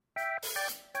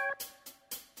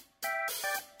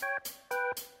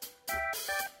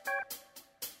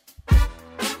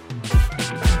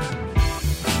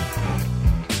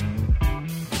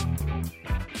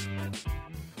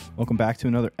Welcome back to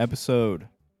another episode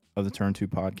of the Turn 2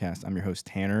 podcast. I'm your host,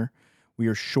 Tanner. We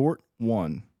are short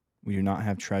one. We do not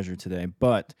have Treasure today,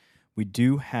 but we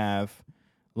do have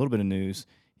a little bit of news.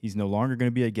 He's no longer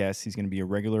going to be a guest. He's going to be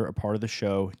a part of the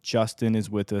show. Justin is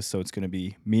with us, so it's going to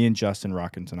be me and Justin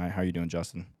rocking tonight. How are you doing,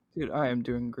 Justin? Dude, I am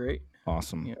doing great.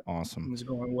 Awesome. Awesome. Things are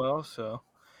going well, so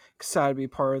excited to be a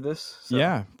part of this. So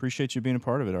Yeah, appreciate you being a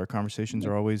part of it. Our conversations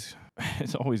yeah, are always,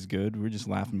 it's always good. We're just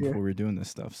laughing yeah, before we're doing this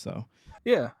stuff, so.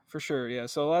 yeah, for sure. Yeah,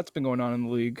 so a lot's been going on in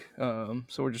the league. So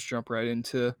we'll just jump right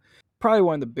into probably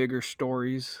one of the bigger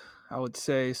stories I would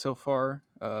say so far.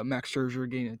 Max Scherzer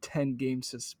getting a 10-game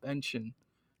suspension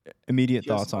Immediate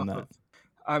just thoughts on off that. of.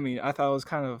 I mean, I thought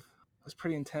it was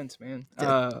pretty intense, man.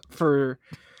 For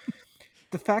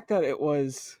the fact that it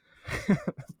was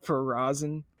for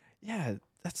rosin. Yeah,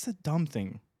 that's the dumb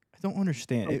thing. I don't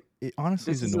understand. It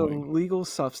honestly is This is a annoying. legal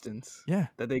substance Yeah.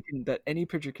 that any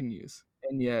pitcher can use,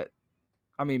 and yet,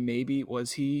 I mean, maybe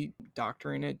was he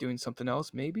doctoring it, doing something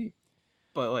else? Maybe,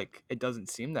 but like, it doesn't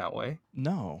seem that way.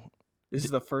 No. This D-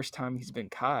 is the first time he's been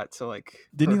caught, so like,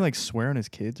 Didn't he like swear on his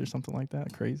kids or something like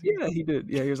that? Crazy. yeah, he did.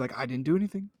 Yeah, he was like, I didn't do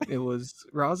anything. It was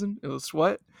rosin. It was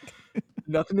sweat.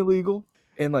 Nothing illegal.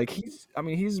 And like, he's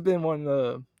been one of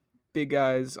the big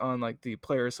guys on like the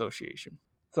player association.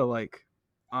 So like,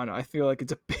 I don't know. I feel like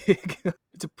it's a big,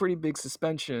 it's a pretty big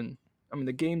suspension. I mean,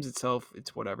 the games itself,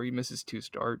 it's whatever. He misses 2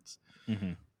 starts,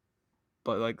 Mm-hmm.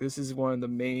 but like, this is one of the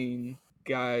main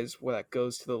guys that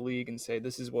goes to the league and say,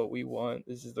 "This is what we want.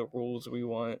 This is the rules we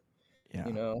want." Yeah.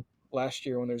 You know, last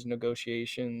year when there's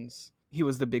negotiations, he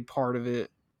was the big part of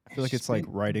it. I feel like it's like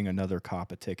writing another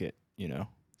cop a ticket, you know?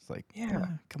 It's like, Yeah,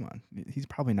 come on. He's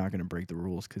probably not going to break the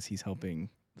rules because he's helping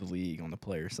the league on the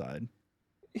player side.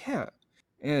 yeah,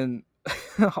 and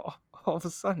all of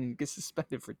a sudden he gets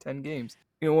suspended for 10 games.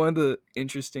 You know, one of the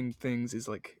interesting things is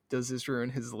like, does this ruin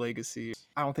his legacy?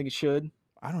 I don't think it should.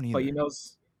 I don't either.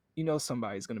 But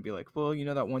somebody's gonna be like, well,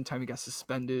 that one time he got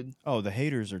suspended. Oh, the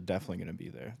haters are definitely going to be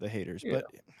there. The haters. Yeah. But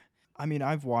I mean,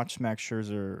 I've watched Max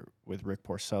Scherzer with Rick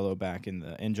Porcello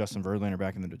and Justin Verlander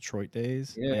back in the Detroit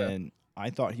days, Yeah. and I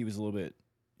thought he was a little bit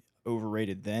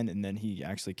overrated then, and then he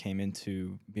actually came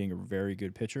into being a very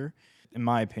good pitcher. In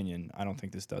my opinion, I don't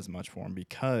think this does much for him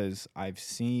because I've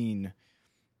seen.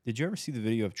 Did you ever see the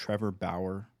video of Trevor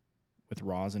Bauer with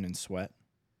rosin and sweat?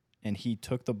 And he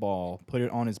took the ball, put it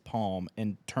on his palm,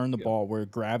 and turned the ball where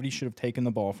gravity should have taken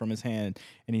the ball from his hand.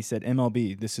 And he said,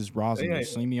 MLB, this is rosin. Yeah, You've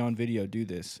seen me on video do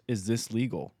this. Is this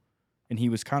legal? And he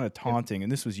was kind of taunting,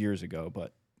 and this was years ago,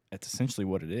 but that's essentially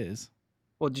what it is.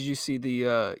 Well, did you see the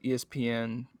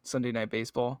ESPN Sunday Night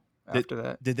Baseball after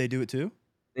that? Did they do it too?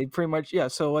 They pretty much, yeah.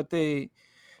 So I think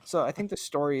the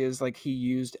story is like he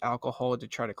used alcohol to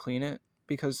try to clean it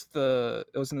because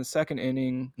it was in the second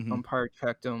inning. Mhm. Umpire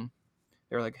checked him.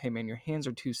 They were like, "Hey man, your hands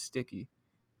are too sticky.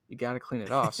 You got to clean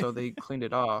it off." So they cleaned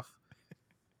it off.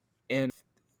 And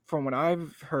from what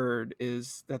I've heard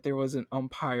is that there was an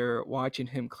umpire watching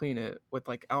him clean it with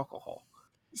like alcohol.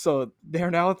 So they're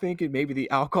now thinking maybe the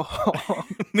alcohol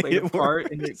played a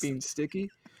part in it being sticky,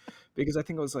 because I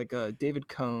think it was like David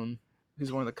Cohn,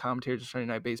 who's one of the commentators of Sunday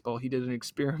Night Baseball. He did an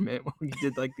experiment when he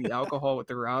did like the alcohol with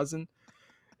the rosin,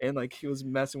 and like he was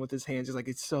messing with his hands. He's like,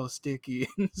 it's so sticky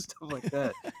and stuff like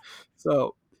that.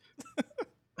 So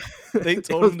they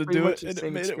told him to do it, and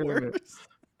it made experiment.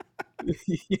 it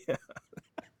worse. Yeah.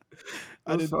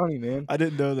 It was funny, man. I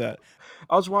didn't know that.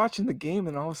 I was watching the game,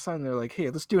 and all of a sudden they're like, "Hey,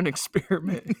 let's do an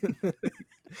experiment."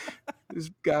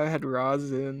 This guy had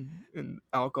rosin and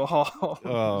alcohol.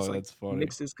 Oh, Just, that's funny.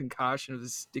 Mixed his concoction of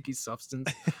this sticky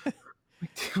substance. Like,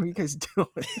 dude, what are you guys doing?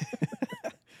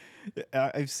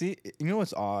 I've seen. You know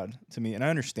what's odd to me, and I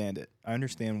understand it. I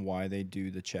understand why they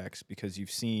do the checks because you've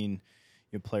seen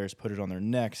players put it on their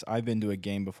necks. I've been to a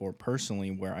game before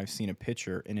personally where I've seen a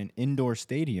pitcher in an indoor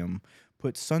stadium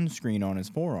put sunscreen on his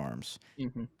forearms.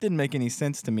 Mm-hmm. Didn't make any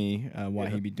sense to me why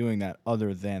he'd be doing that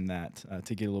other than that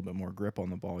to get a little bit more grip on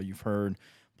the ball. You've heard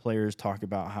players talk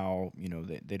about how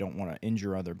they don't want to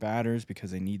injure other batters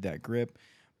because they need that grip.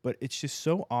 But it's just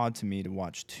so odd to me to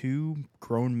watch 2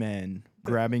 grown men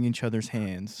grabbing each other's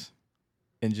hands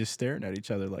and just staring at each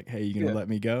other like, hey, you going to let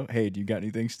me go? Hey, do you got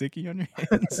anything sticky on your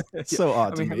hands? It's so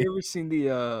odd to me. Have you ever seen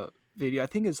the video? I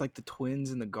think it's like the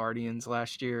Twins and the Guardians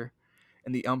last year,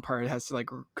 and the umpire has to like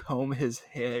comb his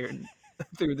hair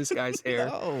through this guy's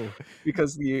hair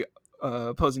because the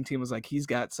opposing team was like, he's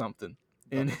got something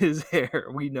in his hair.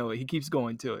 We know it. He keeps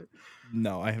going to it.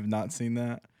 No, I have not seen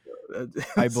that.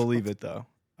 I believe it, though.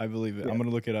 I believe it. Yeah. I'm going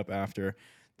to look it up after.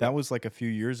 That was like a few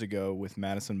years ago with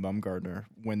Madison Bumgarner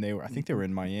when they were, I think they Mhm. were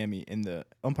in Miami, and the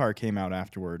umpire came out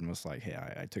afterward and was like, "Hey,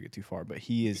 I took it too far." But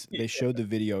he is. Yeah, They showed the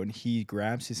video, and he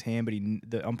grabs his hand, but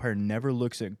the umpire never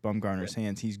looks at yeah. Bumgarner's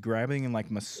hands. He's grabbing and like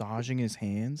massaging his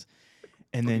hands,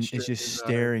 and Looking then it's straight just in his eyes.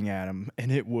 staring at him.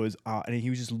 And it was, and he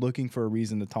was just looking for a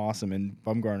reason to toss him. And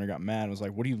Bumgarner got mad and was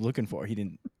like, "What are you looking for?" He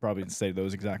didn't probably didn't say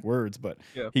those exact words, but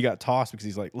Yeah. he got tossed because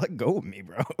he's like, "Let go of me,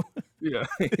 bro." Yeah.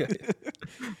 Yeah.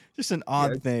 Just an Yeah.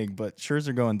 odd thing, but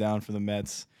Scherzer going down for the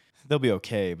Mets, they'll be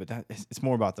okay. But it's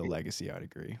more about the legacy. I'd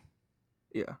agree.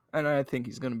 Yeah. And I think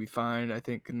he's gonna be fine. I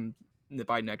think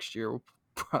by next year we'll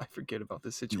probably forget about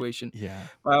this situation. Yeah,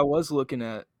 But I was looking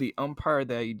at the umpire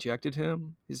that ejected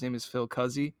him. His name is Phil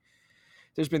Cuzzy.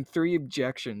 There's been 3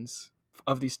 ejections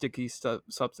of these sticky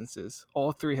substances.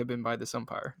 All 3 have been by this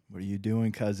umpire. what are you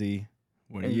doing, Cuzzy?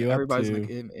 What are And you up everybody's like,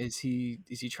 to? Is he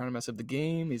trying to mess up the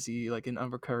game? Is he like an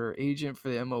undercover agent for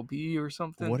the MLB or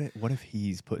something?" What if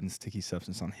he's putting sticky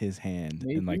substance on his hand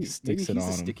and like Maybe sticks it he's a on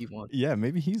him? sticky one. Yeah,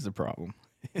 maybe he's the problem.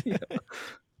 Yeah.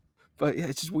 But yeah,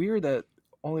 it's just weird that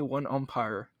only one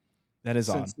umpire That is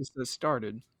odd. since this has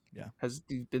started Yeah, has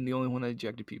been the only one that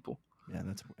ejected people. yeah,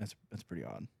 that's pretty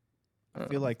odd. I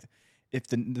feel Um, like if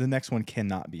the next one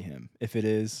cannot be him, if it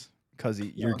is,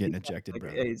 Cuzzy, you're no, getting ejected, like,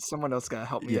 bro. hey, someone else gotta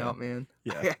help me Yeah, out, man.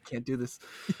 yeah. I can't do this.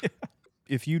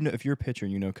 If you know if you're a pitcher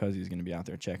and you know Cuzzy's gonna be out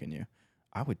there checking you,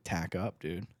 I would tack up,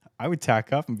 dude. I would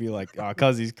tack up and be like, "Oh,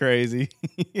 Cuzzy's crazy."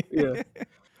 Yeah.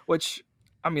 Which,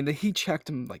 I mean, he checked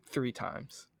him like 3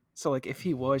 times. So like, if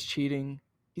he was cheating,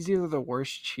 he's either the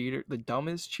worst cheater, the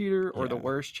dumbest cheater, or the Yeah.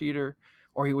 worst cheater,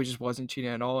 or he just wasn't cheating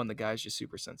at all, and the guy's just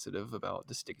super sensitive about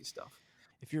the sticky stuff.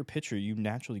 If you're a pitcher, you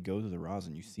naturally go to the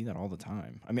rosin. You see that all the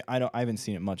time. I mean, I haven't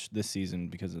seen it much this season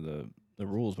because of the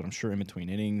rules, but I'm sure in between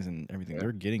innings and everything, Yeah.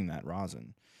 they're getting that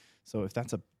rosin. So if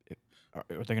that's are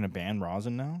they gonna ban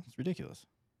rosin now? It's ridiculous.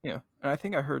 Yeah, and I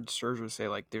think I heard Serge say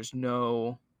like there's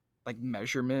no like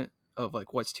measurement of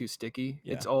like what's too sticky.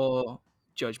 Yeah. It's all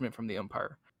judgment from the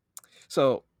umpire.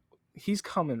 So he's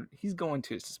going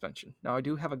to suspension. Now I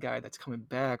do have a guy that's coming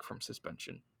back from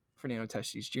suspension, Fernando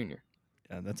Tatis Jr.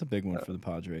 Yeah, that's a big one Uh, for the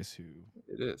Padres who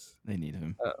it is. they need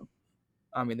him. Uh,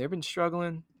 I mean they've been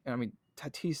struggling, and I mean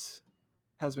Tatis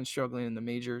has been struggling in the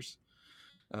majors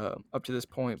up to this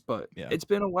point, but Yeah. it's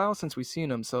been a while since we've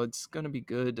seen him, so it's gonna be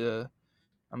good.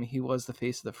 I mean, he was the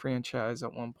face of the franchise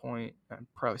at one point, and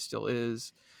probably still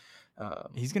is.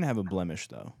 Um, He's gonna have a blemish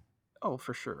though. oh,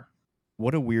 for sure.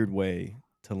 What a weird way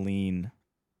to lean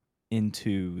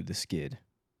into the skid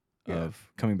Yeah,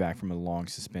 of coming back from a long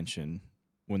suspension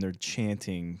when they're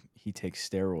chanting he takes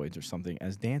steroids or something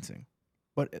as dancing.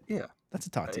 But yeah. that's a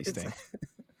Tatis It's. thing.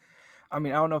 I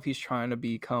mean, I don't know if he's trying to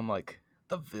become like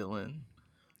the villain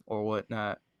or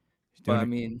whatnot, He's but I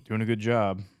mean, doing a good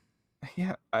job.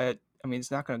 yeah. I mean,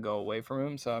 it's not gonna go away from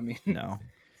him. So I mean, No.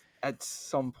 at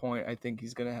some point, I think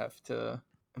he's gonna have to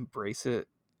embrace it,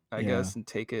 I Yeah. guess, and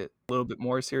take it a little bit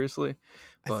more seriously.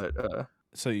 I th- But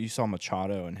so you saw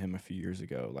Machado and him a few years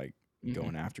ago, like mhm.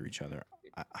 going after each other.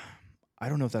 I, I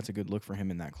don't know if that's a good look for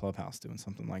him in that clubhouse doing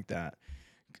something like that.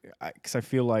 Because I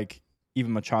feel like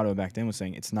even Machado back then was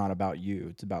saying it's not about you,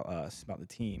 it's about us, it's about the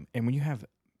team. And when you have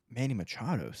Manny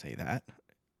Machado say that,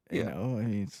 Yeah, I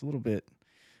mean, it's a little bit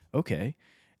okay.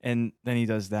 And then he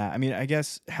does that. I mean, I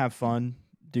guess have fun,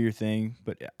 do your thing,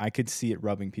 but I could see it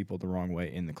rubbing people the wrong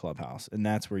way in the clubhouse, and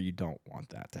that's where you don't want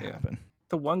that to yeah. happen.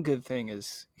 The one good thing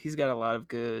is he's got a lot of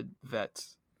good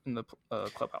vets in the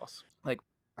clubhouse. Like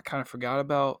I kind of forgot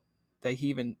about that he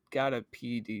even got a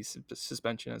PED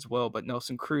suspension as well. But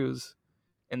Nelson Cruz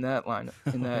in that line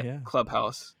in Oh that yeah.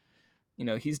 clubhouse,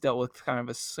 he's dealt with kind of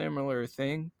a similar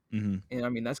thing, Hmm. and I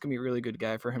mean that's gonna be a really good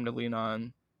guy for him to lean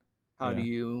on. How do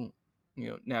Yeah.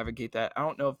 you navigate that? I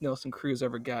don't know if Nelson Cruz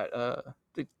ever got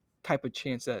the type of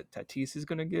chance that Tatis is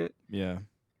gonna get. Yeah.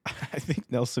 I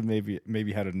think Nelson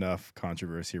maybe had enough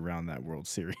controversy around that World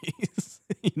Series,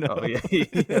 you know. Oh yeah,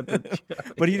 yeah,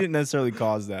 But he yeah. didn't necessarily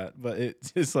cause that. But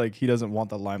it's just like he doesn't want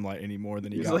the limelight any more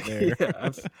than he He's got like, there. yeah,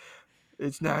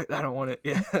 it's not. I don't want it.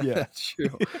 Yeah, Yeah. that's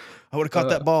true. I would have caught Uh,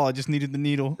 that ball. I just needed the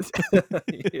needle.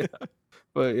 yeah,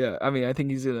 but yeah, I mean, I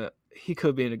think he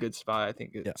could be in a good spot. I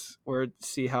think Yeah. it's where to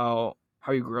see how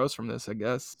he grows from this. I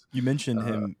guess. You mentioned Uh,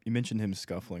 him. You mentioned him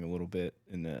scuffling a little bit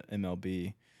in the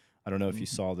MLB. I don't know if you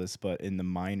mhm. saw this, but in the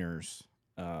minors,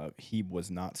 he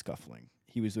was not scuffling.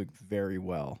 He was doing very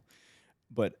well.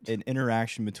 But an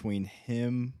interaction between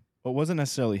him, well, it wasn't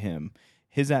necessarily him.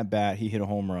 His at bat, he hit a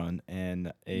home run,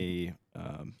 and a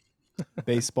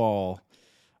baseball.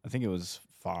 I think it was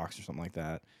Fox or something like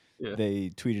that. Yeah, They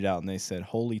tweeted out and they said,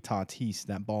 "Holy Tatis,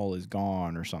 that ball is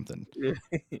gone" or something. yeah,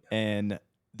 And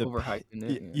overhyping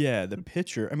it. Yeah, the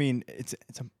pitcher. I mean, it's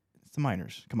the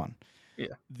minors. Come on. Yeah.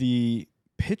 The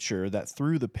pitcher that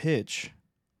threw the pitch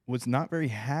was not very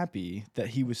happy that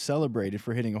he was celebrated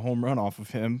for hitting a home run off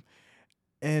of him,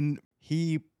 and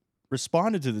he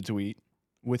responded to the tweet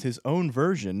with his own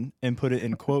version and put it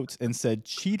in quotes and said,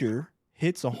 "Cheater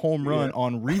hits a home Yeah. run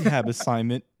on rehab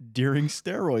assignment during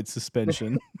steroid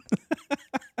suspension."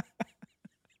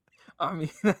 I mean,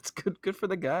 that's good for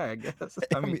the guy, I guess.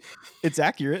 I I mean, mean, it's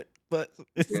accurate, but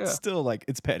it's yeah, still like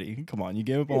it's petty. Come on, you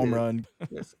gave up a it home is. run.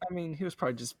 Yes. I mean, he was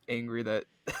probably just angry that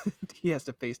he has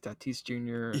to face Tatis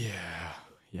Jr. Yeah,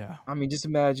 yeah. I mean, just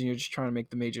imagine you're just trying to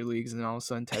make the major leagues, and then all of a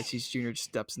sudden Tatis Jr. just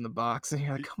steps in the box, and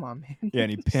you're like, "Come on, man!" Yeah,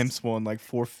 and he pimps one like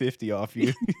 450 off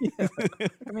you. Yeah.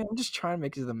 I mean, I'm just trying to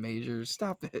make it to the majors.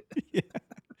 Stop it. Yeah.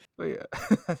 But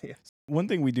yeah, yeah. One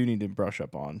thing we do need to brush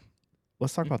up on.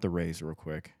 Let's talk Mhm. about the Rays real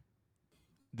quick.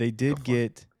 They Go did for it.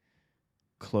 get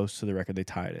close to the record. They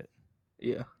tied it.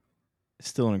 Yeah.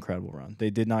 Still an incredible run. They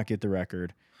did not get the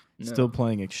record. Still No.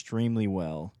 playing extremely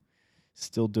well.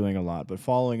 Still doing a lot. But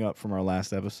following up from our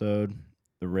last episode,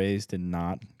 the Rays did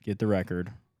not get the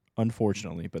record,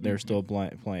 unfortunately. But they're Mhm. still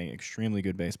playing extremely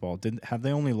good baseball. Have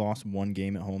they only lost one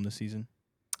game at home this season?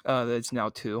 It's now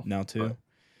 2, Now but two.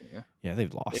 yeah, Yeah, they've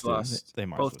they lost it. lost They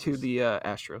might as both well to just. the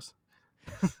Astros.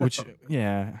 Which,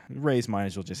 yeah, Rays might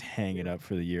as well just hang it Yeah. up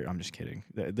for the year. I'm just kidding.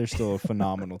 They're still a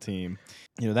phenomenal team.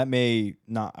 That may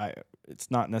not. It's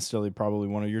not necessarily probably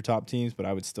one of your top teams, but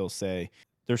I would still say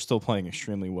they're still playing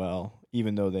extremely well,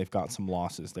 even though they've got some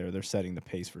losses there. They're setting the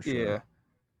pace for Yeah. sure.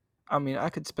 I mean, I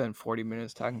could spend 40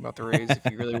 minutes talking about the Rays if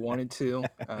you really wanted to.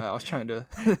 I was trying to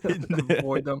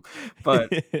avoid them,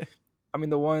 but I mean,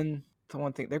 the one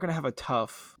thing they're gonna have a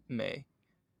tough May.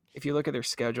 If you look at their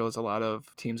schedule, it's a lot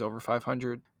of teams over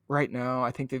 500. Right now,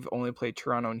 I think they've only played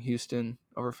Toronto and Houston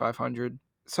over 500.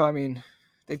 So I mean,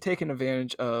 they've taken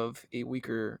advantage of a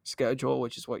weaker schedule,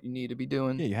 which is what you need to be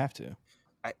doing. Yeah, you have to.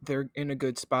 They're in a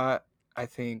good spot. I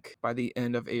think by the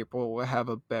end of April, we'll have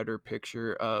a better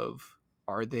picture of,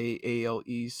 are they AL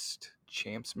East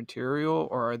champs material,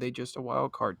 or are they just a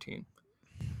wild card team?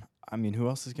 I mean, who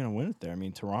else is going to win it there? I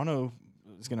mean, Toronto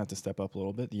is going to have to step up a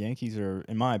little bit. The Yankees are,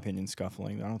 in my opinion,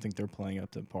 scuffling. I don't think they're playing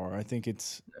up to par. I think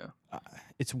Yeah.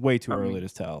 it's way too I early mean,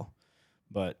 to tell.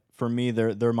 But for me,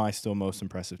 they're my still most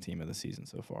impressive team of the season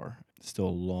so far. Still a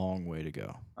long way to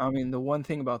go. the one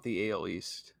thing about the AL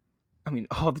East,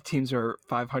 all the teams are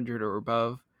 500 or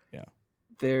above. Yeah.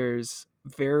 There's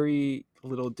very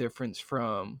little difference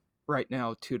from right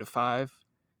now 2 to 5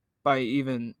 by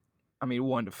even,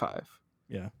 1 to 5.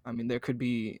 Yeah.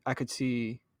 I could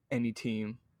see any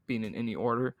team being in any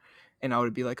order, and I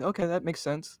would be like, okay, that makes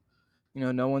sense.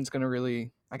 No one's gonna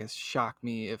really, I guess, shock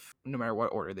me if no matter what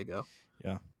order they go.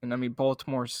 Yeah. And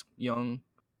Baltimore's young.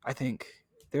 I think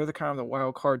they're the kind of the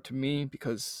wild card to me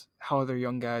because how are their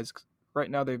young guys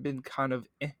right now? They've been kind of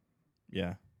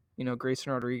Yeah.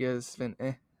 Grayson Rodriguez has been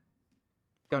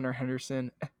Gunnar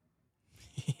Henderson,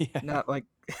 Yeah. not like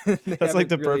they That's like haven't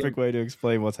the really. perfect way to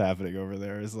explain what's happening over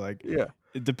there. Is like Yeah,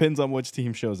 it depends on which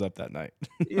team shows up that night.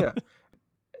 yeah.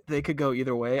 They could go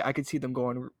either way. I could see them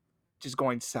going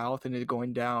south and it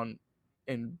going down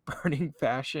in burning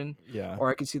fashion, Yeah. or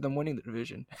I could see them winning the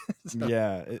division. So,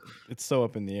 Yeah. It's so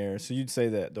up in the air. So you'd say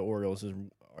that the Orioles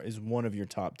is one of your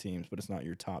top teams, but it's not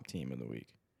your top team of the week.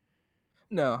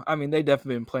 no, they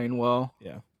definitely been playing well.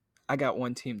 Yeah. I got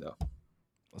one team though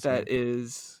Let's hear that it.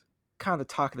 is kind of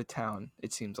the talk of the town.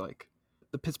 It seems like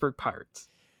the Pittsburgh Pirates.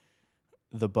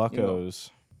 The You know, Buccos.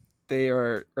 they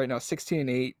are right now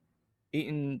 16-8,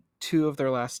 8-2 of their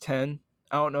last 10.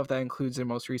 I don't know if that includes their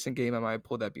most recent game. I might have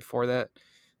pulled that before that.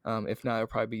 If not, it'll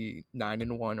probably be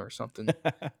 9-1 or something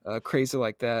crazy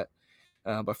like that.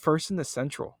 But first in the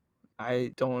Central,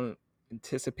 I don't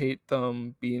anticipate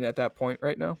them being at that point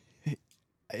right now.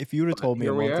 If you would have But told me a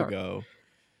here we month are. ago,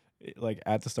 like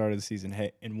at the start of the season,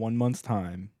 hey, in 1 month's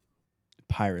time,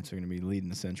 Pirates are going to be leading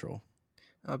the Central.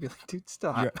 I'll be like, dude, You're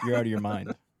stop. you're out of your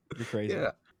mind. You're crazy.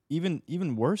 Yeah,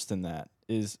 Even worse than that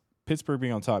is Pittsburgh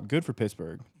being on top. Good for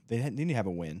Pittsburgh. They need to have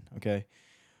a win, okay? yeah,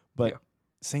 But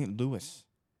St. Louis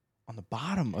on the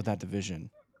bottom of that division,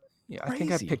 yeah. I think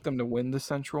I crazy. picked them to win the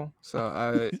Central. So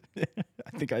I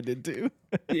think I did too.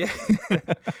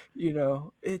 yeah,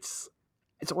 it's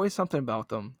always something about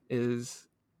them is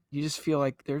you just feel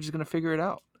like they're just gonna figure it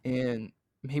out, and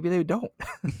maybe they don't.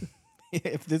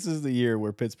 If this is the year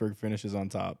where Pittsburgh finishes on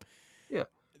top, Yeah,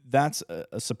 that's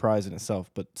a surprise in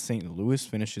itself. But St. Louis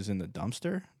finishes in the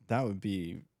dumpster, that would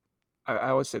be. I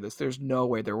always say this: there's no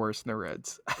way they're worse than the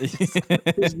Reds.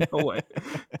 There's no way.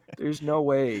 There's no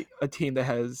way a team that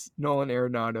has Nolan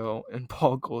Arenado and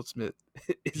Paul Goldsmith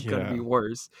is gonna Yeah. be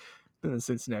worse than the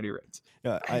Cincinnati Reds.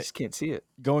 Yeah, I just can't see it.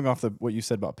 going off what you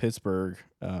said about Pittsburgh,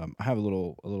 I have a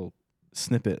little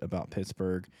snippet about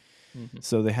Pittsburgh. Mm-hmm.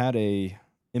 So they had a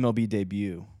MLB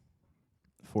debut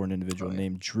for an individual Oh, yeah.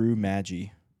 named Drew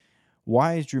Maggi.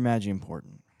 Why is Drew Maggi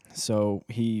important? So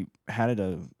he had it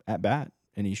at bat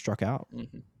and he struck out.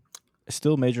 Mm-hmm.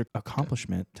 Still a major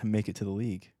accomplishment to make it to the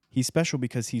league. He's special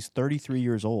because he's 33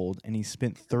 years old and he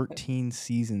spent 13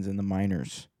 seasons in the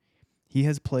minors. He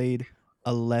has played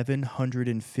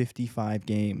 1,155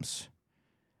 games.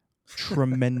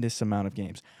 Tremendous amount of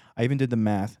games. I even did the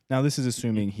math. Now, this is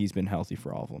assuming he's been healthy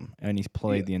for all of them and he's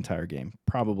played the entire game.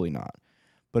 Probably not.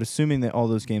 But assuming that all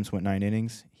those games went 9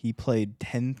 innings, he played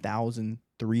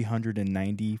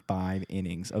 10,395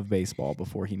 innings of baseball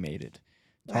before he made it.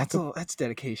 That's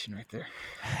dedication right there.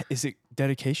 Is it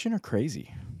dedication or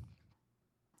crazy?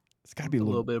 It's got to be A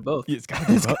little bit of both. It's got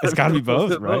to be both. It's got to be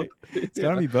both, right? It's got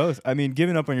to Yeah. be both. I mean,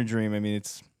 giving up on your dream. I mean,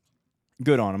 it's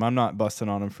good on him. I'm not busting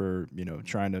on him for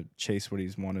trying to chase what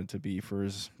he's wanted to be for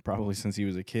probably since he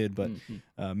was a kid. But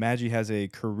Maggi has a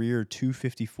career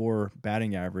 254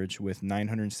 batting average with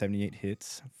 978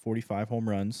 hits, 45 home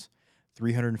runs,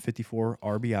 354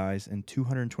 RBIs, and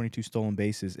 222 stolen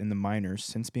bases in the minors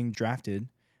since being drafted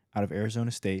out of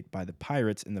Arizona State by the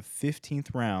Pirates in the 15th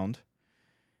round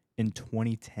in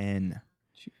 2010.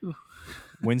 Phew.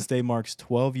 Wednesday marks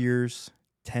 12 years,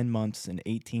 10 months, and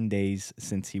 18 days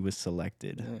since he was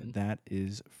selected. Man. That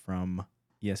is from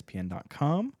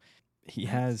ESPN.com.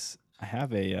 I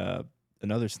have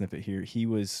another snippet here.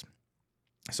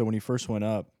 So when he first went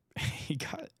up,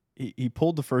 he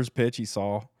pulled the first pitch he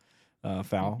saw,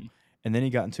 foul, and then he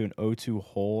got into an 0-2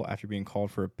 hole after being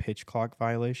called for a pitch clock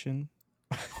violation.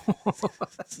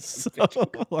 So,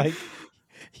 like,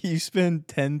 you spend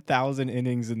 10,000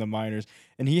 innings in the minors,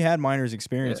 and he had minors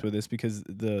experience with this because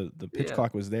the pitch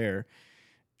clock was there,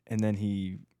 and then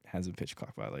he has a pitch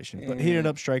clock violation. But he ended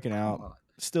up striking out.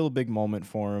 Still a big moment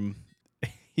for him.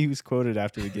 He was quoted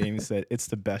after the game. He said, "It's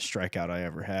the best strikeout I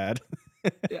ever had."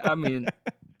 Yeah, I mean,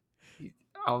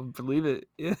 I'll believe it.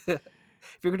 Yeah.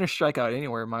 If you're gonna strike out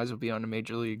anywhere, might as well be on a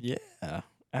major league. Yeah,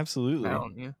 absolutely.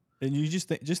 Mound, yeah. And you just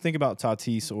think about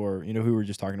Tatis, or who we were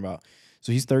just talking about.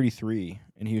 So he's 33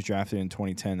 and he was drafted in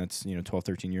 2010. That's 12,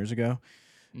 13 years ago.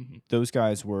 Those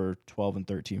guys were 12 and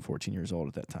 13, 14 years old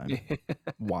at that time.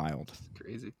 Wild.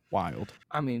 Crazy. Wild.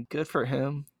 I mean, good for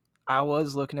him. I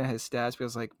was looking at his stats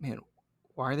because, like, man,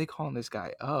 why are they calling this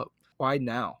guy up? Why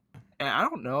now? And I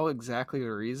don't know exactly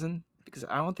the reason because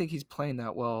I don't think he's playing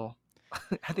that well.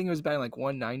 I think he was batting like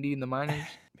 190 in the minors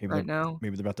now.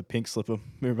 Maybe they're about to pink slip him.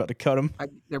 Maybe they're about to cut him.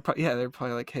 They're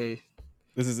probably like, hey,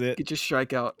 this is it. Get your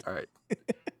strikeout. All right.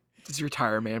 Just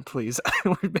retire, man, please.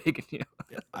 We're begging you.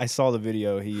 I saw the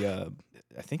video. He, I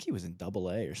think he was in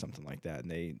Double-A or something like that, and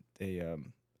they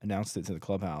announced it to the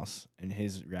clubhouse, and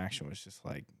his reaction was just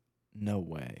like, "No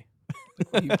way."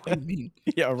 What do you mean?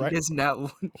 Yeah, right. He does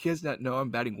not know I'm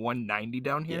batting 190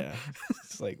 down here. Yeah,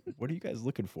 it's like, what are you guys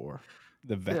looking for?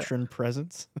 The veteran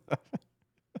presence.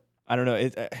 I don't know.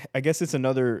 I guess it's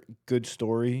another good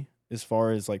story as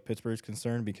far as like Pittsburgh's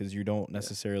concerned because you don't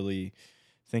necessarily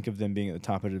think of them being at the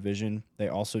top of the division. They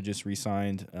also just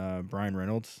re-signed Brian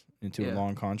Reynolds into a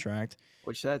long contract,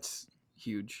 which that's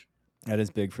huge. That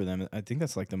is big for them. I think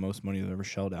that's like the most money they've ever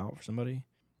shelled out for somebody.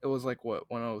 It was like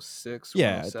what 106,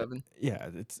 yeah, 107.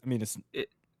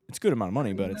 It's good amount of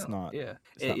money, but it's not. Yeah,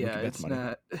 it's money.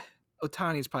 Not.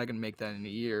 Otani's probably gonna make that in a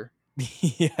year.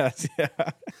 Yes, yeah,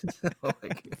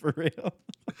 for real.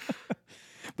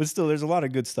 But still, there's a lot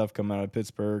of good stuff coming out of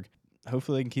Pittsburgh.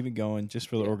 Hopefully, they can keep it going just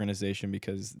for the organization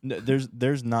because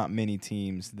there's not many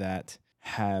teams that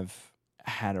have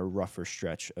had a rougher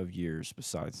stretch of years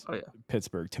besides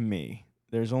Pittsburgh. To me,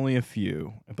 there's only a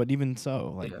few, but even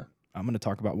so, I'm going to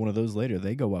talk about one of those later.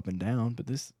 They go up and down, but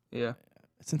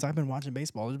since I've been watching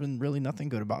baseball, there's been really nothing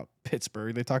good about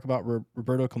Pittsburgh. They talk about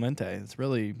Roberto Clemente. It's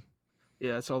really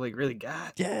that's all they really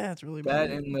got. Yeah, it's really that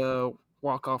bad. in the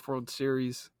walk-off World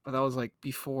Series, but that was like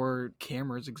before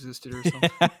cameras existed or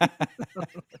something.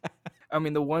 I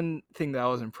mean, the one thing that I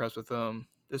was impressed with them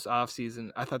this offseason,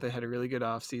 I thought they had a really good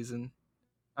offseason.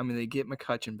 I mean, they get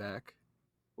McCutchen back,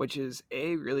 which is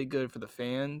really good for the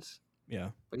fans. Yeah,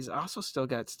 but he's also still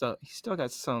got stuff. He's still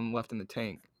got some left in the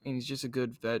tank, and he's just a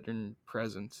good veteran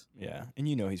presence. Yeah, and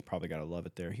he's probably got to love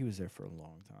it there. He was there for a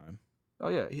long time. Oh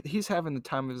yeah, he's having the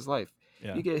time of his life.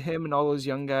 Yeah. You get him and all those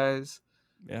young guys.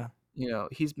 Yeah.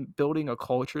 He's building a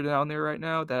culture down there right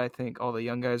now that I think all the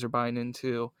young guys are buying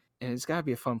into, and it's got to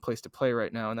be a fun place to play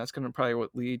right now, and that's going to probably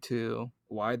lead to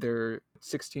why they're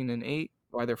 16-8,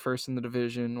 why they're first in the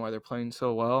division, why they're playing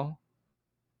so well.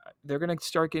 They're going to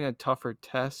start getting a tougher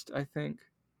test, I think,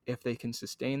 if they can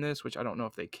sustain this, which I don't know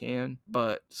if they can.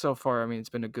 But so far, I mean, it's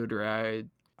been a good ride.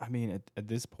 I mean, at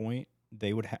this point,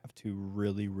 they would have to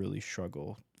really, really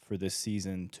struggle for this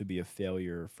season to be a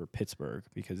failure for Pittsburgh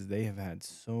because they have had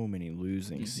so many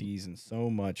losing Hmm. seasons, so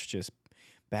much just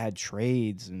bad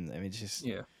trades, and I mean, it's just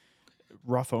Yeah.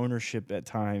 rough ownership at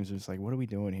times. It's like, what are we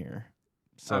doing here?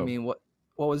 I So mean, what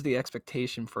was the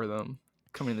expectation for them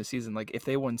coming in the season? Like, if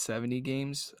they won 70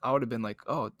 games, I would have been like,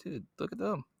 oh, dude, look at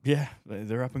them. yeah,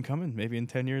 they're up and coming. Maybe in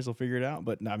 10 years they'll figure it out.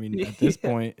 But I mean, at this Yeah.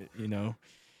 point,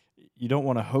 you don't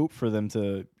want to hope for them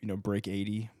to, break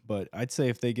 80. But I'd say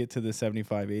if they get to the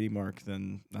 75, 80 mark,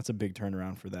 then that's a big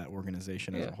turnaround for that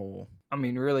organization as Yeah. a whole. I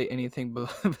mean, really, anything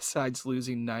besides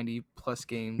losing 90 plus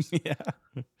games Yeah,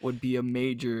 would be a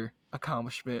major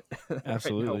accomplishment right now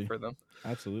absolutely. for them.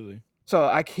 Absolutely. So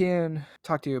I can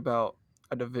talk to you about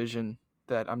a division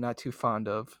that I'm not too fond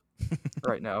of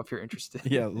right now, if you're interested.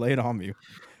 Yeah, lay it on me.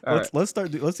 All right. Let's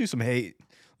do some hate.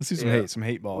 Let's do Yeah. some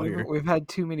hate ball We've here. we've had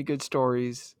too many good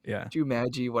stories. Yeah.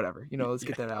 Jumanji, whatever. Let's Yeah.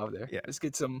 get that out of there. Yeah. Let's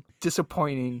get some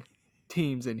disappointing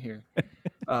teams in here.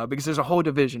 Because there's a whole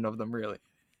division of them, really.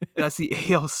 That's the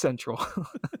AL Central.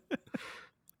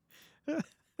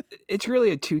 It's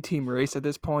really a two-team race at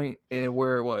this point, and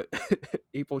we're what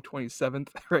April 27th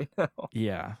right now.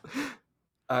 Yeah.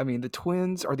 I mean, the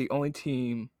Twins are the only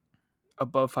team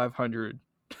above 500.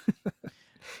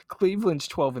 Cleveland's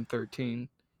 12-13.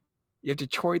 You have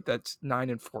Detroit that's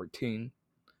 9-14.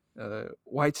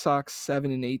 White Sox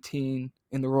 7-18,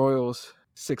 and the Royals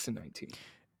 6-19.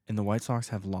 And the White Sox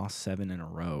have lost 7 in a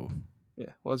row. Yeah,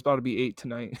 well, it's about to be 8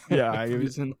 tonight. Yeah,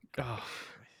 Losing. oh,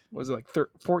 Was it like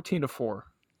 14-4?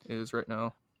 Is right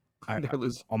now. They're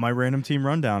losing. on my random team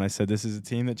rundown, I said this is a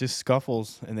team that just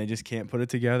scuffles and they just can't put it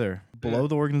together. Blow Yeah.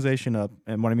 the organization up,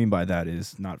 and what I mean by that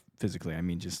is not physically. I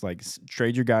mean just like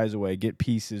trade your guys away, get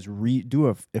pieces, do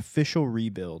a official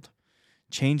rebuild,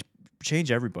 change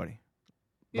everybody,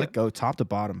 Yeah. let go top to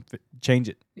bottom, change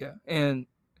it. Yeah, and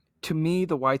to me,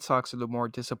 the White Sox are the more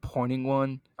disappointing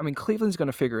one. I mean, Cleveland's going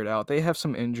to figure it out. They have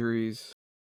some injuries,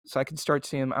 so I can start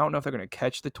seeing them. I don't know if they're going to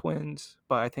catch the Twins,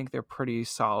 but I think they're pretty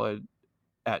solid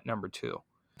at number 2.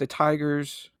 The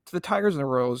Tigers and the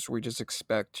Royals, we just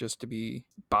expect just to be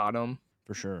bottom.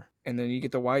 For sure. And then you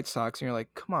get the White Sox, and you're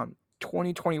like, come on,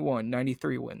 2021,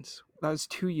 93 wins. That was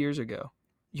 2 years ago.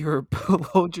 You're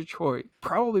below Detroit,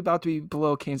 probably about to be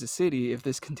below Kansas City if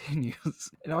this continues.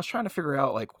 And I was trying to figure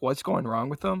out like what's going wrong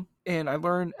with them, and I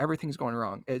learned everything's going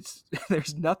wrong. It's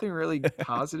there's nothing really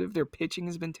positive. Their pitching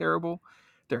has been terrible.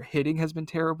 Their hitting has been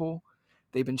terrible.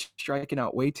 They've been striking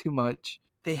out way too much.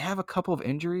 They have a couple of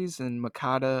injuries in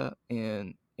Makata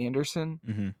and Anderson,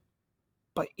 Mm-hmm.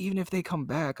 but even if they come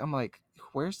back, I'm like,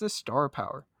 where's the star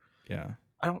power? Yeah.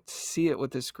 I don't see it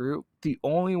with this group. The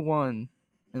only one,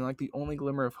 and like the only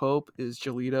glimmer of hope, is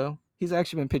Giolito. He's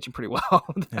actually been pitching pretty well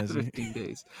the past 15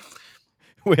 days.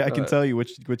 Wait, I can tell you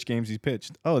which games he's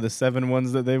pitched. Oh, the 7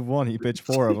 ones that they've won, he pitched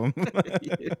 4 of them.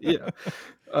 Yeah.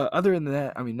 Other than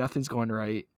that, I mean, nothing's going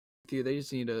right. Dude, they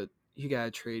just you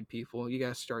gotta trade people. You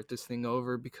gotta start this thing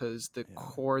over because the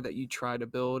core that you try to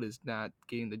build is not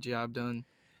getting the job done.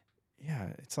 Yeah,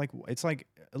 it's like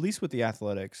at least with the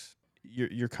Athletics,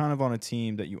 you're kind of on a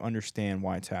team that you understand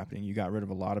why it's happening. You got rid of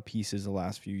a lot of pieces the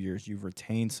last few years. You've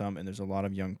retained some, and there's a lot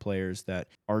of young players that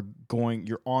are going.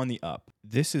 You're on the up.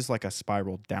 This is like a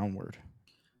spiral downward,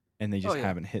 and they just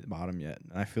haven't hit bottom yet.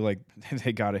 And I feel like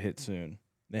they got to hit soon.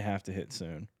 They have to hit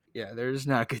soon. Yeah, they're just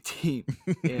not a good team.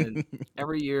 And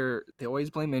every year they always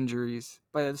blame injuries,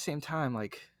 but at the same time,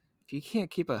 like if you can't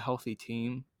keep a healthy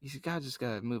team, you just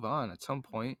gotta move on at some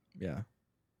point. Yeah.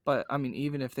 But I mean,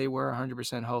 even if they were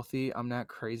 100% healthy, I'm not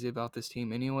crazy about this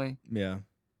team anyway. Yeah.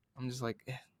 I'm just like,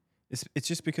 it's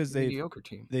just because mediocre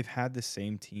team. They've had the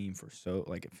same team for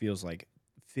like it feels like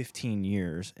 15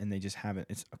 years, and they just haven't.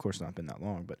 It's of course not been that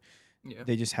long, but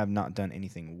they just have not done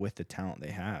anything with the talent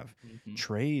they have. Mm-hmm.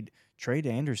 Trade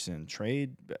Anderson,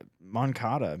 trade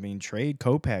Moncada. I mean, trade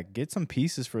Kopech. Get some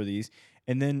pieces for these,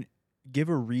 and then give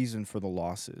a reason for the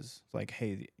losses. Like,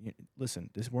 hey, listen,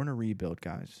 we're in a rebuild,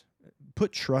 guys.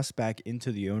 Put trust back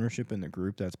into the ownership and the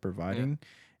group that's providing,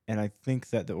 and I think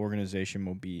that the organization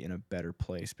will be in a better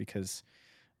place because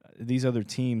these other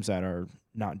teams that are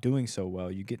not doing so well,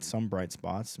 you get some bright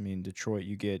spots. I mean, Detroit,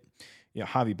 you get,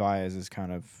 Javi Baez is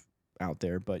kind of out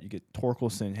there, but you get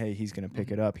Torkelson. Hey, he's going to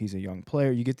pick it up. He's a young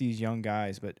player. You get these young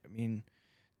guys, but I mean,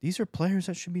 these are players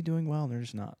that should be doing well, and they're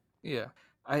just not. Yeah.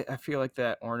 I feel like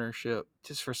that ownership,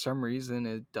 just for some reason,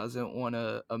 it doesn't want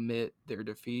to admit their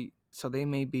defeat. So they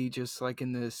may be just like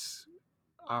in this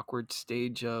awkward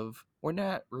stage of we're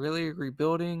not really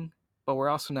rebuilding, but we're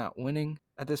also not winning.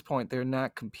 At this point, they're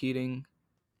not competing.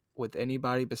 with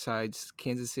anybody besides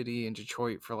Kansas City and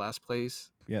Detroit for last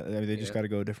place. Yeah, they just Yeah. got to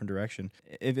go a different direction.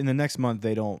 If in the next month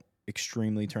they don't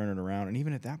extremely turn it around, and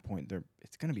even at that point,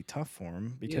 it's going to be tough for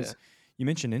them Yeah. because you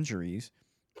mentioned injuries.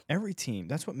 Every team,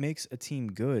 that's what makes a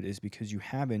team good is because you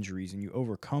have injuries and you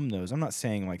overcome those. I'm not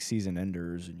saying like season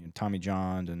enders and Tommy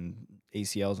John and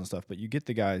ACLs and stuff, but you get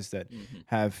the guys that Hmm.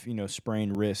 have,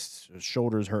 sprained wrists,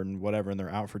 shoulders hurting, whatever, and they're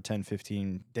out for 10,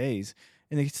 15 days,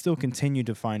 and they still continue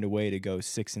to find a way to go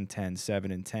 6-10,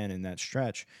 7-10 in that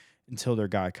stretch until their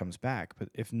guy comes back. But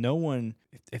if no one's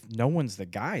the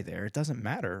guy there, it doesn't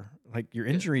matter. Like your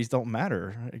Yeah. injuries don't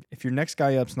matter. Like, if your next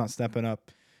guy up's not stepping up,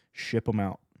 ship them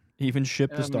out. Even ship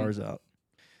the I mean, stars out.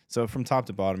 So from top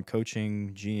to bottom,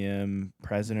 coaching, GM,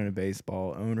 president of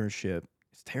baseball, ownership,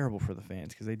 it's terrible for the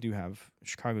fans because they do have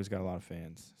Chicago's got a lot of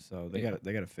fans. So yeah.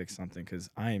 they got to fix something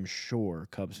because I am sure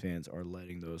Cubs fans are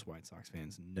letting those White Sox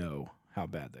fans know how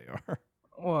bad they are.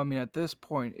 Well, I mean, at this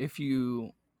point, if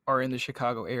you are in the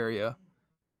Chicago area,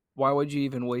 why would you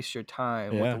even waste your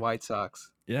time with the Yeah. White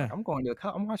Sox? Like, Yeah. I'm going to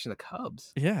I'm watching the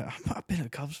Cubs. Yeah. I've been a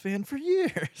Cubs fan for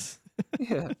years.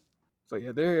 Yeah. So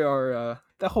yeah, they are.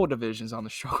 The whole division's on the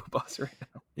struggle bus right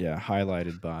now. Yeah,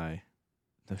 highlighted by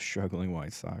the struggling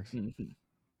White Sox. Mhm.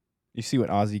 You see what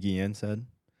Ozzie Guillen said?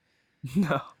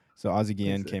 No. So Ozzie What is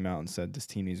Guillen it? came out and said this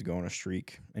team needs to go on a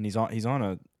streak, and he's on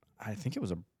a, I think it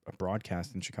was a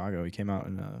broadcast in Chicago. He came out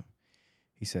and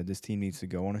he said this team needs to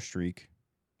go on a streak.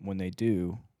 When they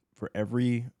do, for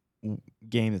every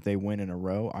game that they win in a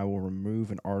row, I will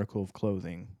remove an article of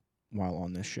clothing while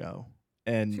on this show.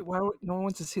 See, And why no one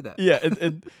wants to see that? yeah,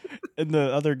 and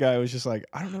the other guy was just like,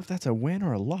 I don't know if that's a win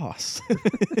or a loss.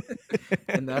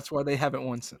 And that's why they haven't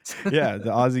won since. Yeah,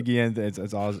 the Ozzie Guillen,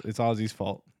 it's Ozzie's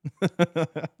fault.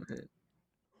 Right.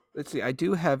 Let's see. I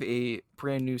do have a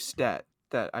brand new stat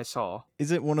that I saw.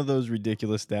 Is it one of those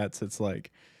ridiculous stats? It's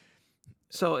like,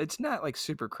 So it's not like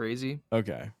super crazy.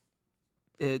 okay,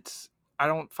 It's I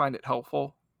don't find it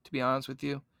helpful, to be honest with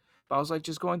you. But I was like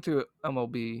just going through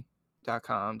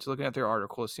MLB.com, just looking at their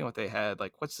articles, seeing what they had,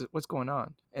 like what's going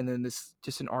on. And then this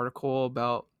just an article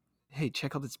about, hey,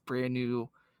 check out this brand new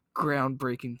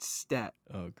groundbreaking stat.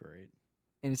 oh great.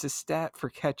 And it's a stat for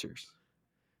catchers.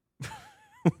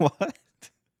 What?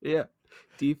 Yeah.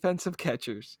 Defensive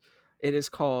catchers. It is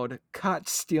called caught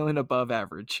stealing above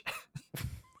average.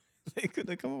 They could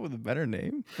have come up with a better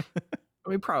name. I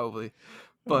mean, probably.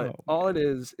 But Oh all it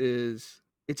man. is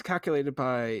it's calculated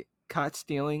by caught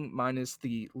stealing minus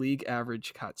the league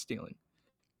average caught stealing.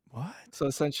 What? So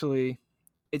essentially,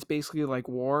 it's basically like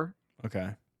WAR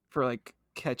Okay. for like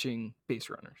catching base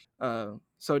runners.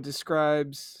 So it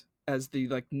describes as the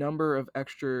like number of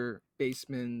extra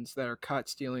basemen that are caught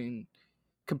stealing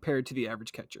compared to the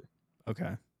average catcher.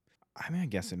 Okay. I mean, I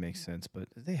guess it makes sense, but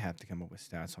they have to come up with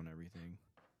stats on everything.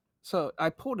 So I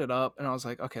pulled it up and I was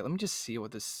like, okay, let me just see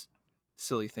what this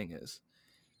silly thing is.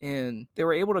 And they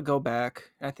were able to go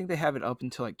back. I think they have it up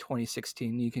until like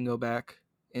 2016. You can go back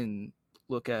and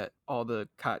look at all the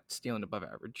caught stealing above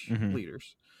average Mhm.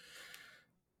 leaders.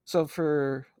 So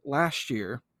for last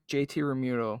year, JT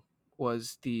Remuto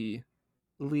was the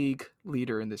league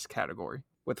leader in this category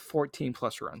with 14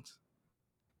 plus runs.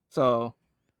 So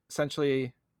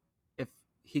essentially, if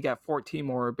he got 14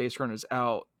 more base runners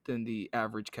out than the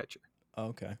average catcher. Oh,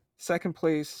 okay. Second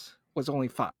place was only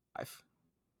 5.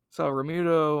 So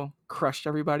Remuto crushed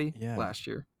everybody Yeah. last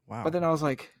year. Wow. But then I was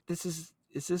like, is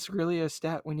this really a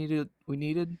stat we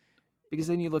needed? Because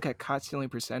then you look at caught stealing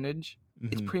percentage,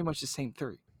 it's Mhm. pretty much the same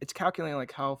three. It's calculating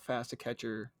like how fast a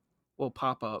catcher will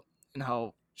pop up and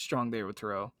how strong they would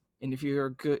throw. And if you're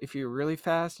really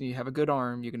fast and you have a good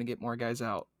arm, you're gonna get more guys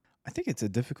out. I think it's a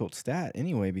difficult stat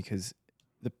anyway because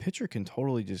the pitcher can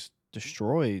totally just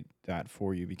destroy that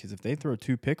for you because if they throw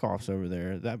two pickoffs over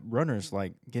there, that runner's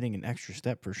like getting an extra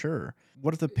step for sure.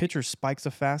 What if the pitcher spikes a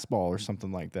fastball or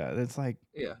something like that? It's like,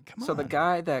 Yeah. come So the on.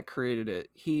 guy that created it,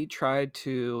 he tried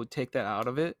to take that out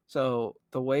of it. So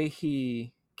the way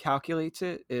he calculates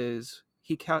it is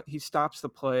he stops the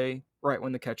play right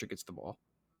when the catcher gets the ball,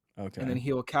 and then Okay.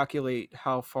 he'll calculate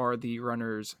how far the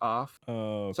runner's off.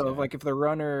 So Okay. like if the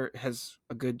runner has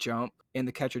a good jump and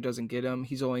the catcher doesn't get him,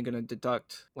 he's only going to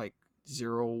deduct like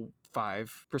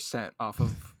 0.5% off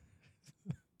of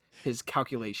his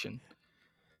calculation.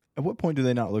 At what point do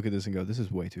they not look at this and go, "This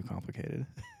is way too complicated"?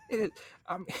 It,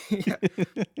 yeah.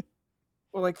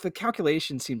 Well, like the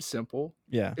calculation seems simple.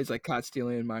 Yeah. It's like caught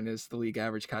stealing minus the league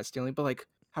average caught stealing, but like,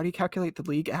 how do you calculate the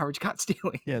league average caught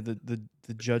stealing? Yeah, the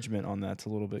judgment on that's a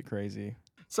little bit crazy.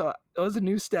 So it was a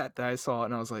new stat that I saw,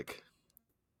 and I was like,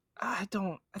 I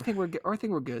don't. I think we're good. Or I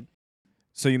think we're good.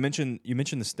 So you mentioned the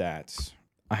stats.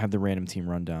 I have the random team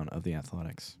rundown of the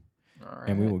Athletics. All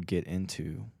and we right. will get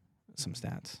into some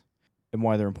stats and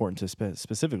why they're important to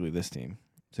specifically this team.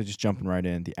 So just jumping right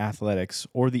in, the Athletics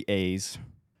or the A's,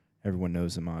 everyone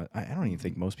knows them. I don't even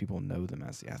think most people know them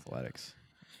as the Athletics.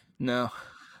 No,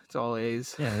 it's all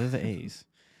A's. Yeah, they're the A's.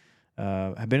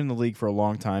 Have been in the league for a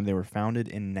long time. They were founded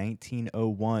in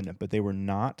 1901, but they were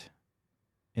not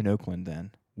in Oakland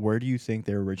then. Where do you think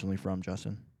they're originally from,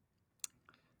 Justin?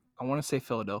 I want to say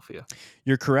Philadelphia.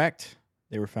 You're correct.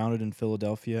 They were founded in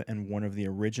Philadelphia and one of the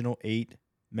original 8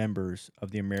 members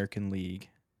of the American League.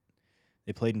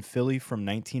 They played in Philly from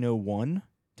 1901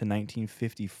 to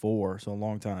 1954, so a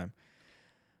long time.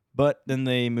 But then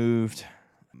they moved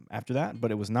after that,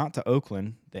 but it was not to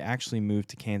Oakland. They actually moved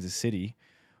to Kansas City,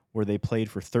 where they played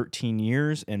for 13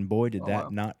 years, and boy, did Oh, that wow.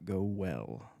 not go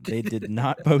well. They did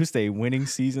not post a winning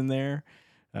season there.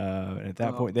 And at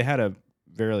that Oh, point, they had a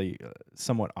very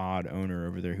somewhat odd owner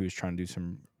over there who was trying to do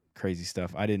some crazy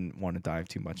stuff. I didn't want to dive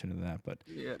too much into that, but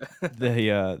yeah.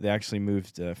 they actually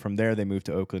moved from there. They moved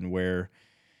to Oakland, where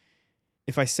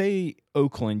if I say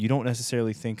Oakland, you don't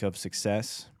necessarily think of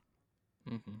success.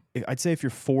 I'd say if you're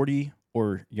 40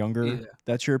 or younger, Yeah.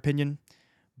 that's your opinion.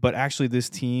 But actually, this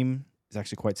team is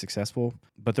actually quite successful.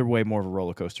 But they're way more of a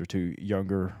roller coaster to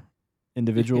younger Yeah.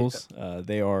 individuals.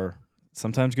 They are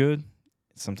sometimes good,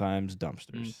 sometimes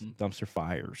dumpsters, Mhm. dumpster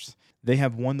fires. They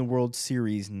have won the World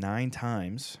Series 9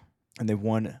 times, and they've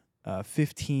won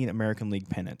 15 American League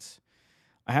pennants.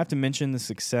 I have to mention the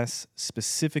success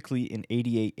specifically in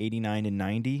 88, 89, and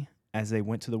 90 as they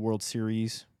went to the World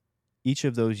Series each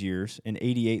of those years. In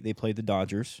 88, they played the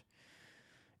Dodgers,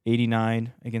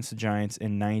 89 against the Giants,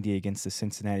 and 90 against the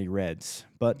Cincinnati Reds.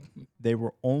 But Mhm. they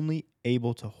were only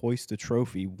able to hoist the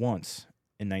trophy once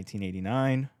in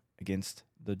 1989 against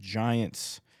the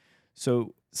Giants.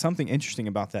 So, something interesting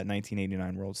about that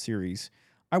 1989 World Series,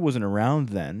 I wasn't around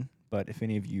then, but if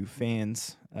any of you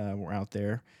fans were out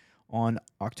there, on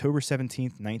October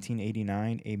 17th,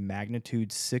 1989, a magnitude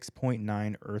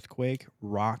 6.9 earthquake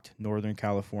rocked Northern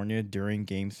California during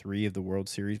Game 3 of the World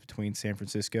Series between San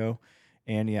Francisco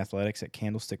and the Athletics at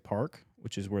Candlestick Park,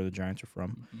 which is where the Giants are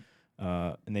from.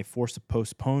 Mhm. And they forced a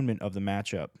postponement of the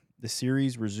matchup. The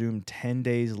series resumed 10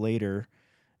 days later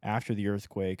after the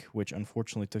earthquake, which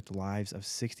unfortunately took the lives of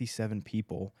 67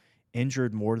 people,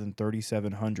 injured more than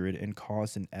 3,700, and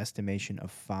caused an estimation of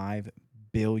 $5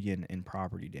 billion in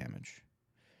property damage.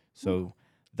 Whew. So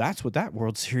that's what that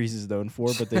World Series is known for.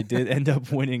 But they did end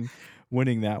up winning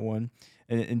that one.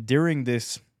 And during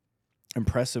this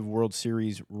impressive World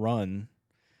Series run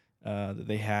that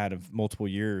they had of multiple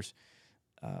years,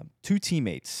 2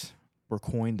 teammates were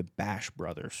coined the Bash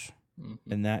Brothers, Mhm.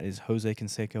 and that is Jose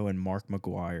Canseco and Mark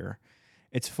McGuire.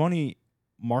 It's funny,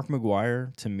 Mark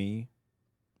McGuire to me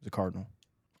was a Cardinal.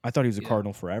 I thought he was a Yeah.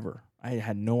 Cardinal forever. I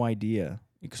had no idea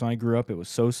because when I grew up, it was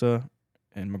Sosa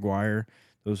and McGuire.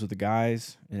 Those were the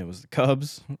guys, and it was the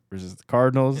Cubs versus the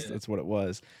Cardinals. Yeah. That's what it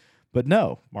was. But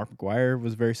no, Mark McGuire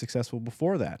was very successful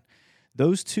before that.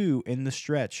 Those two in the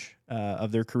stretch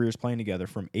of their careers playing together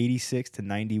from 86 to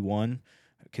 91,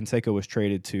 Canseco was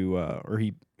traded to, or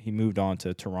he moved on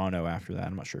to Toronto after that.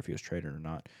 I'm not sure if he was traded or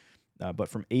not. But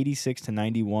from 86 to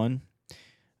 91,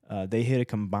 they hit a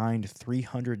combined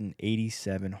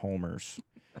 387 homers.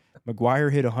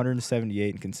 McGuire hit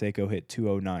 178 and Canseco hit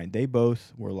 209. They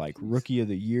both were like Jeez. rookie of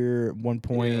the year at one Yeah.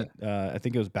 point. I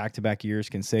think it was back-to-back years,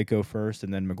 Canseco first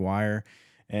and then McGuire.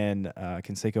 And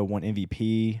Canseco won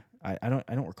MVP. I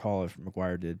don't recall if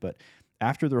McGuire did, but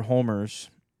after their homers,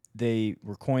 they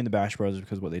were coined the Bash Brothers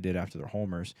because of what they did after their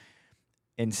homers.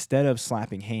 Instead of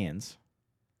slapping hands,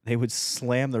 they would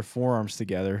slam their forearms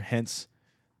together, hence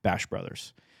Bash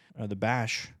Brothers. The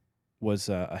Bash was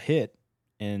a hit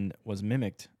and was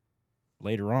mimicked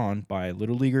later on by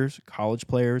little leaguers, college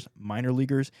players, minor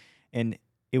leaguers, and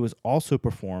it was also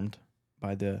performed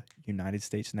by the United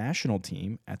States national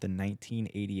team at the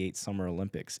 1988 Summer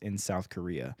Olympics in South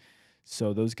Korea.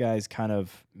 So those guys kind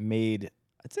of I'd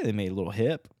say they made it a little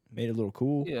hip, made it a little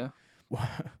cool. Yeah.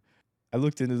 I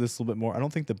looked into this a little bit more. I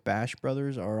don't think the Bash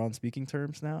brothers are on speaking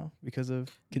terms now because of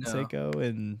No. Canseco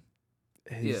and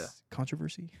Yeah. his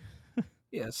controversy.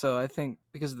 Yeah. So I think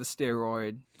because of the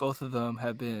steroid, both of them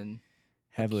have been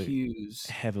Heavily, accused.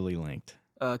 heavily linked.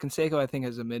 Canseco, I think,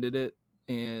 has admitted it,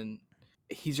 and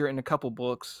he's written a couple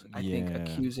books, I think, Yeah.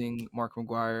 accusing Mark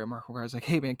McGuire. Mark McGuire's like,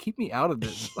 "Hey, man, keep me out of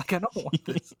this. Like, I don't want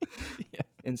this." Yeah.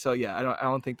 And so, yeah, I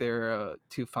don't think they're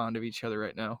too fond of each other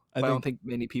right now. I But I don't think,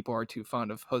 think many people are too fond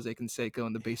of Jose Canseco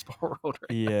in the baseball world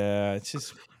right now. yeah, it's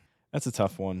just, that's a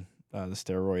tough one. The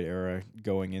steroid era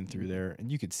going in through Mhm. there,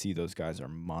 and you could see those guys are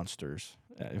monsters.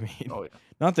 I mean, Oh yeah.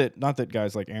 not that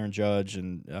guys like Aaron Judge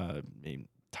and I mean,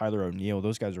 Tyler O'Neill,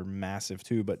 those guys are massive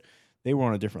too, but they were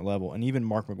on a different level. And even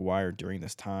Mark McGuire during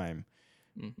this time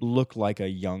Mhm. looked like a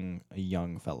young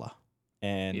fella.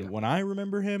 And Yeah. when I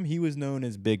remember him, he was known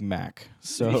as Big Mac.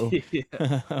 So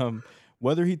Yeah. um,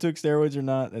 whether he took steroids or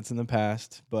not, that's in the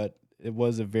past. But it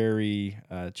was a very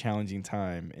challenging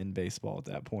time in baseball at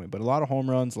that point. But a lot of home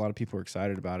runs, a lot of people were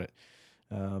excited about it.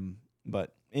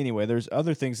 But anyway, there's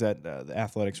other things that the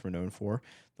Athletics were known for.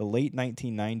 The late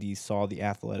 1990s saw the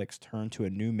Athletics turn to a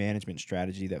new management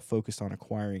strategy that focused on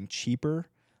acquiring cheaper,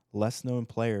 less known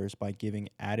players by giving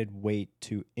added weight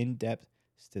to in depth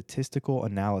statistical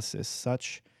analysis.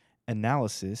 Such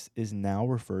analysis is now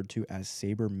referred to as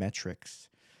sabermetrics.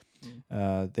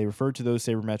 Mm. They referred to those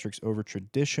sabermetrics over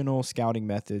traditional scouting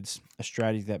methods, a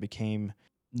strategy that became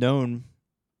known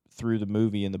through the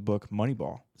movie and the book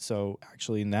Moneyball. So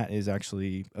actually, and that is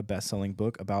actually a best-selling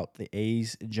book about the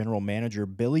A's general manager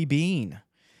Billy Beane.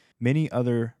 Many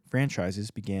other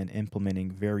franchises began implementing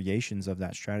variations of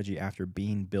that strategy after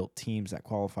Beane built teams that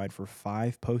qualified for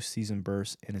 5 postseason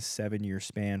bursts in a 7-year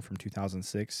span from 2000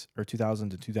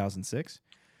 to 2006,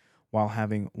 while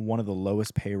having one of the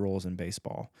lowest payrolls in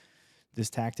baseball. This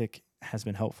tactic has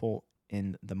been helpful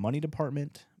in the money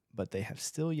department, but they have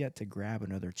still yet to grab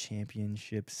another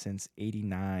championship since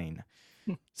 '89.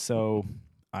 So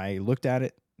I looked at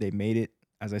it. They made it,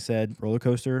 as I said, roller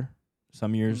coaster.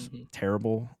 Some years Mhm.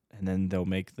 terrible, and then they'll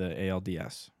make the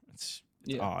ALDS. It's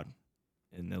Yeah. odd,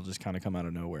 and they'll just kind of come out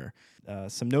of nowhere.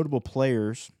 Some notable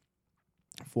players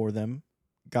for them.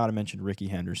 Got to mention Ricky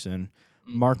Henderson,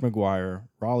 Mark Mhm. McGuire,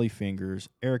 Raleigh Fingers,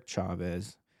 Eric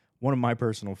Chavez. One of my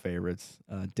personal favorites,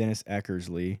 Dennis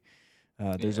Eckersley.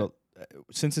 There's Yeah. a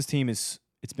since this team is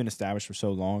it's been established for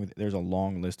so long. There's a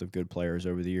long list of good players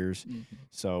over the years. Mhm.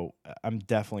 So I'm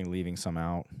definitely leaving some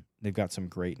out. They've got some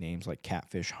great names like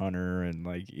Catfish Hunter and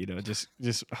like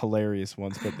just hilarious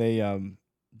ones. But they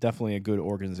definitely a good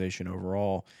organization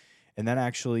overall, and that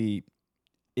actually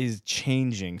is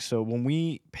changing. So when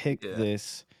we picked Yeah.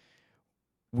 this,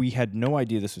 we had no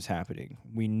idea this was happening.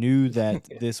 We knew that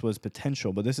Yeah. this was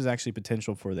potential, but this is actually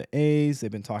potential for the A's.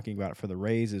 They've been talking about it for the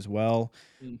Rays as well.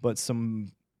 Mhm. But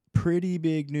some pretty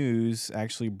big news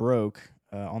actually broke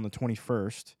on the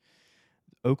 21st.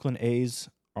 Oakland A's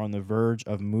are on the verge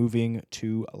of moving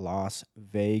to Las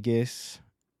Vegas.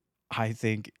 I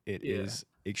think it Yeah. is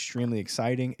extremely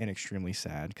exciting and extremely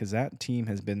sad because that team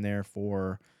has been there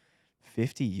for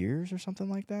 50 years or something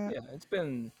like that. Yeah. It's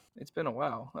been a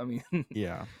while. I mean,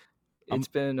 Yeah. it's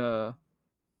been and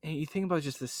you think about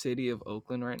just the city of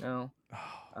Oakland right now.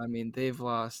 Oh, I mean, they've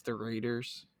lost the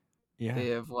Raiders. yeah. They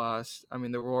have lost. I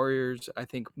mean, the Warriors. I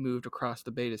think moved across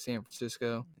the bay to San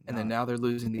Francisco, and then Not now they're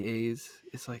losing the A's.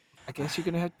 It's like I guess you're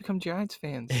gonna have to become Giants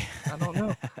fans. I don't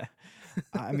know.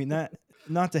 I mean that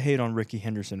not to hate on Ricky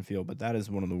Henderson Field, but that is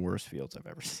one of the worst fields I've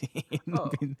ever seen. I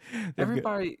Oh, mean, they've got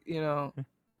everybody,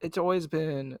 it's always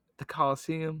been the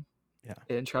Coliseum yeah,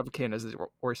 and Tropicana is the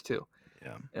worst too.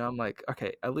 yeah. And I'm like,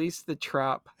 okay, at least the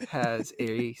Trop has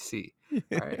AC.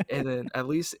 All right. And then at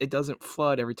least it doesn't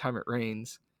flood every time it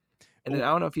rains. And then Oh,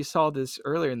 I don't know if you saw this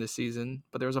earlier in the season,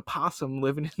 but there was a possum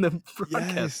living in the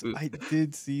broadcast yes, booth. I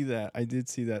did see that. I did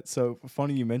see that. So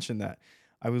funny you mentioned that.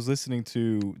 I was listening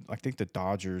to I think the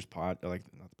Dodgers like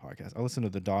not the podcast. I listened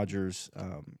to the Dodgers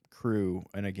crew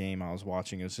in a game I was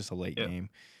watching. It was just a late Yeah. game,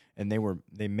 and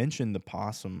they mentioned the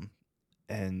possum,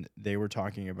 and they were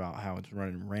talking about how it's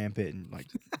running rampant and like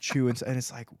chewing, and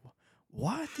it's like,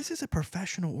 what? This is a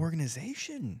professional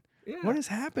organization. What Yeah. is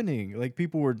happening? Like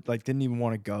people were like didn't even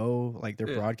want to go. Like their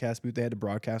Yeah. broadcast booth, they had to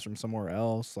broadcast from somewhere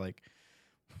else. Like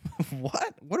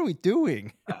what? What are we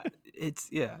doing? It's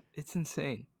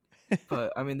insane.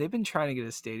 But I mean, they've been trying to get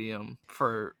a stadium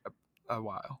for a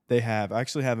while. They have. I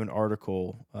actually have an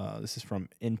article. This is from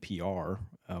NPR,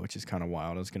 which is kind of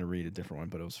wild. I was going to read a different one,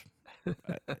 but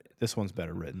this one's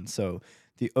better written. So,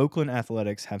 the Oakland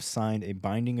Athletics have signed a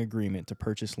binding agreement to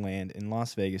purchase land in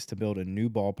Las Vegas to build a new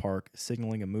ballpark,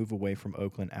 signaling a move away from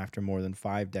Oakland after more than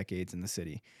 5 decades in the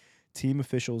city. Team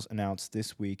officials announced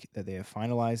this week that they have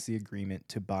finalized the agreement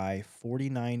to buy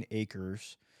 49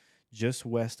 acres just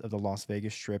west of the Las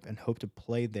Vegas Strip and hope to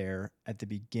play there at the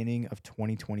beginning of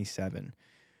 2027. Ooh,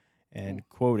 And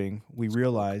quoting, we it's quick.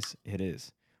 realize it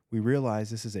is. We realize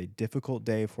this is a difficult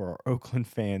day for our Oakland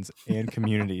fans and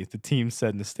community, the team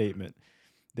said in a statement.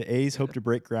 The A's hope Yeah. to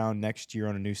break ground next year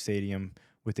on a new stadium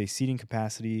with a seating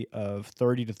capacity of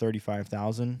 30 to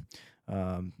 35,000.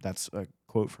 That's a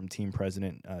quote from team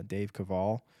president Dave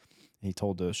Cavall. He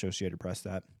told the Associated Press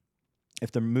that.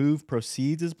 If the move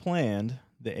proceeds as planned,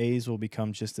 the A's will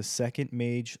become just the second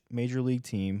major league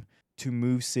team to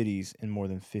move cities in more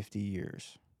than 50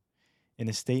 years. In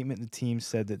a statement, the team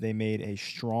said that they made a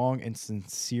strong and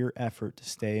sincere effort to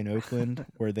stay in Oakland,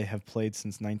 where they have played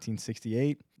since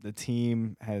 1968. The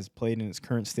team has played in its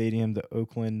current stadium, the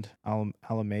Oakland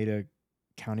Alameda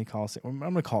County Coliseum. I'm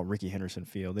going to call it Ricky Henderson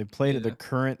Field. They've played at the Yeah,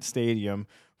 current stadium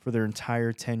for their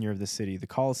entire tenure of the city. The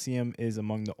Coliseum is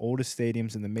among the oldest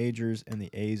stadiums in the majors, and the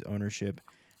A's ownership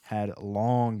had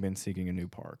long been seeking a new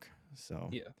park. So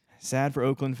yeah. sad for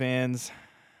Oakland fans. Yeah.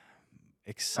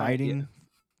 Exciting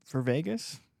for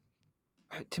Vegas.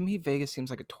 To me, Vegas seems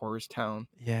like a tourist town.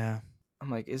 Yeah. I'm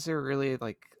like, is there really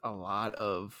like a lot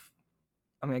of?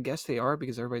 I mean, I guess they are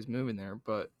because everybody's moving there,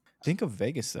 but Think of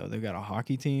Vegas though. They've got a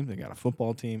hockey team, they got a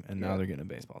football team, and now yeah, they're getting a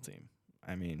baseball team.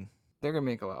 I mean, they're gonna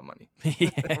make a lot of money.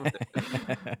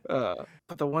 yeah.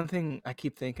 But the one thing I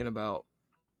keep thinking about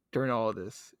during all of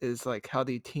this is like how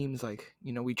the teams like,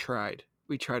 we tried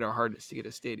our hardest to get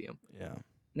a stadium. Yeah.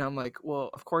 Now I'm like, well,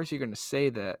 of course you're gonna say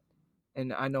that,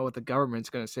 and I know what the government's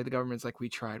gonna say. The government's like, we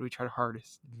tried our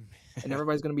hardest, and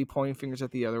everybody's going to be pointing fingers at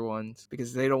the other ones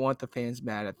because they don't want the fans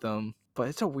mad at them. But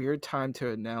it's a weird time to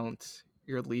announce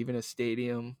you're leaving a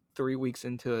stadium 3 weeks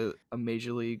into a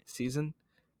major league season.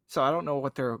 So I don't know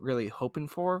what they're really hoping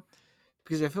for,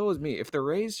 because if it was me, if the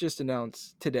Rays just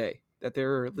announced today that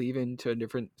they're leaving to a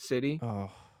different city, Oh,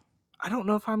 I don't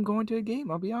know if I'm going to a game.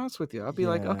 I'll be honest with you. I'll be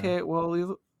like, yeah. okay,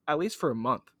 well, at least for a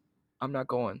month, I'm not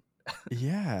going.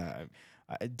 Yeah.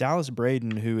 Dallas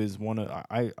Braden, who is one of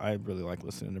I really like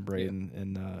listening to Yeah. Braden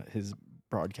and his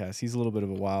broadcast. He's a little bit of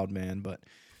a wild man, but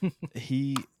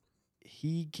he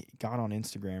got on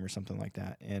Instagram or something like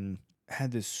that and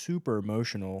had this super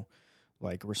emotional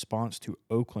like response to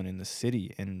Oakland in the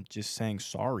city and just saying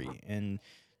sorry and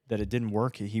that it didn't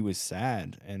work. He was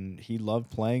sad and he loved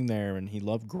playing there and he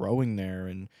loved growing there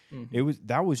and Hmm.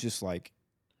 that was just like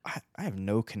I have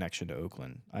no connection to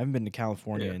Oakland. I haven't been to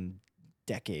California Yeah. in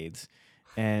decades.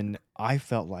 And I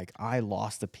felt like I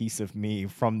lost a piece of me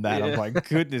from that. I'm Yeah. like,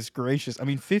 goodness gracious. I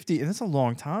mean, 50, and that's a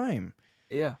long time.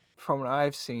 Yeah, from what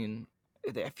I've seen,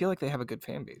 I feel like they have a good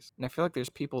fan base, and I feel like there's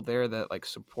people there that like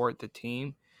support the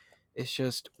team. It's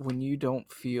just when you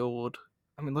don't field.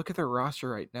 I mean, look at their roster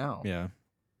right now. Yeah.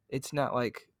 It's not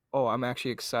like, oh, I'm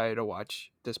actually excited to watch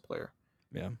this player.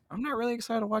 Yeah. I'm not really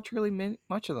excited to watch really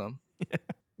much of them. I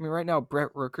mean, right now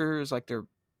Brett Rooker is like their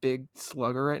big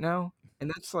slugger right now, and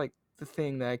that's like the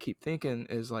thing that I keep thinking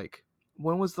is like,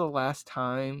 when was the last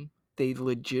time they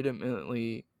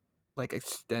legitimately like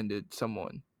extended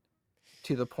someone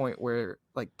to the point where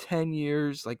like 10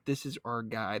 years, like this is our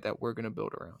guy that we're going to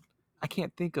build around? I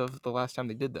can't think of the last time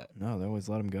they did that. No, they always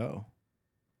let him go.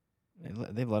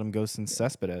 They've let him go since Yeah.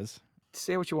 Cespedes.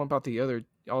 Say what you want about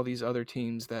all these other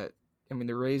teams that, I mean,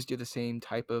 the Rays do the same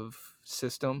type of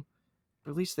system,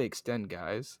 but at least they extend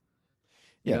guys.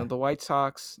 Yeah. The White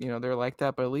Sox, they're like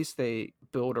that, but at least they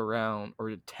build around or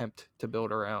attempt to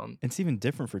build around. It's even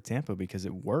different for Tampa because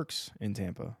it works in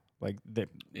Tampa. Like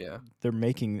Yeah. they're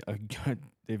making a good.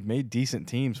 They've made decent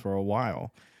teams for a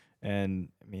while, and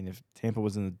I mean, if Tampa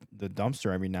was in the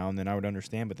dumpster every now and then, I would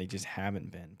understand. But they just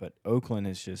haven't been. But Oakland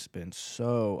has just been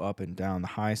so up and down, the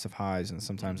highest of highs and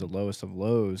sometimes the Hmm. lowest of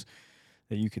lows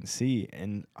that you can see,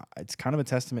 and it's kind of a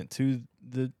testament to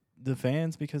the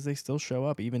fans because they still show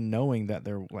up even knowing that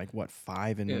they're like what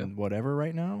five Yeah. and whatever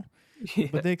right now, Yeah.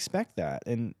 but they expect that,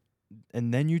 and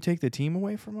then you take the team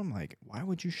away from them. Like, why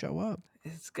would you show up?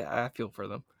 I feel for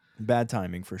them. Bad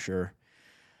timing for sure.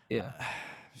 Yeah.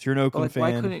 If you're an But Oakland like,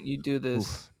 why fan, couldn't you do oof,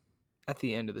 this at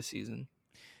the end of the season?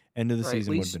 end of the Right? At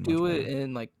season would have least been much do it better.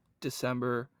 in like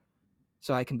December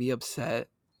so I can be upset.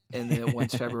 And then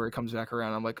once February comes back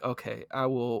around, I'm like, okay, I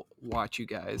will watch you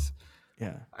guys.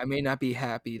 Yeah, I may not be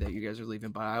happy that you guys are leaving,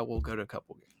 but I will go to a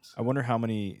couple games. I wonder how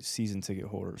many season ticket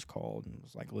holders called and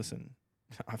was like, listen,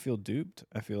 I feel duped.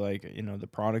 I feel like, the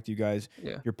product you guys,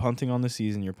 Yeah. you're punting on the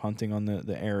season, you're punting on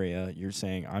the area. You're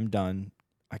saying, I'm done.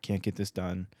 I can't get this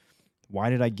done. Why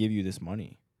did I give you this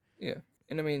money? Yeah.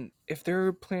 And I mean, if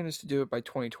their plan is to do it by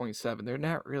 2027, they're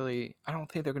not really, I don't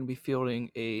think they're going to be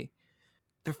fielding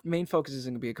their main focus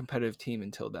isn't going to be a competitive team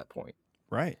until that point.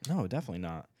 Right. No, definitely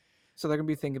not. So they're going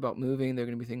to be thinking about moving. They're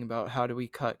going to be thinking about how do we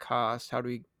cut costs? How do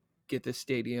we get this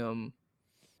stadium?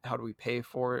 How do we pay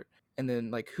for it? And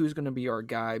then, like, who's going to be our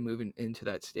guy moving into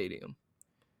that stadium?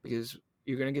 Because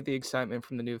you're going to get the excitement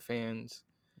from the new fans.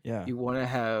 Yeah. You want to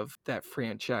have that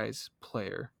franchise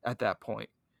player at that point.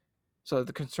 So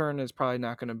the concern is probably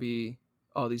not going to be,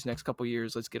 oh, these next couple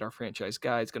years, let's get our franchise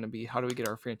guy. It's going to be, how do we get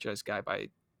our franchise guy by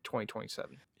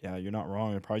 2027? Yeah, you're not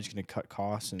wrong. They're probably just going to cut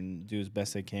costs and do as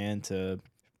best they can to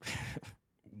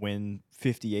win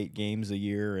 58 games a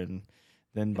year. And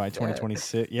then by If that,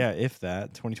 2026, yeah, if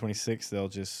that, 2026, they'll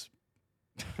just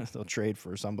they'll trade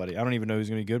for somebody. I don't even know who's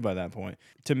going to be good by that point.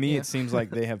 To me, Yeah. it seems like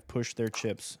they have pushed their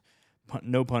chips.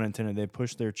 No pun intended. They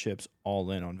pushed their chips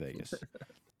all in on Vegas.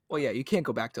 Well, yeah, you can't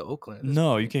go back to Oakland at this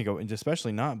No, you point. can't go, and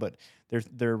especially not. But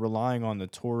they're relying on the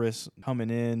tourists coming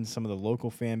in. Some of the local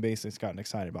fan base that's gotten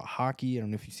excited about hockey. I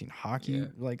don't know if you've seen hockey. Yeah.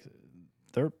 Like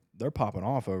they're popping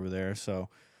off over there. So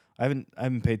I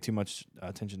haven't paid too much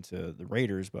attention to the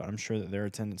Raiders, but I'm sure that their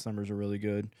attendance numbers are really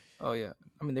good. Oh yeah.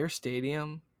 I mean, their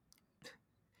stadium,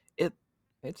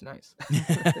 it's nice.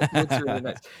 It looks really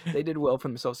nice. They did well for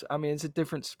themselves. I mean, it's a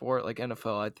different sport. Like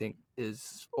NFL, I think,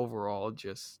 is overall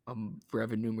just a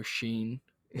revenue machine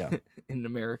Yeah. in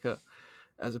America,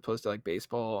 as opposed to like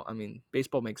baseball. I mean,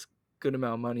 baseball makes good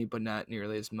amount of money, but not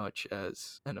nearly as much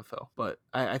as NFL. But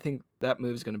I think that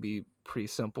move is going to be pretty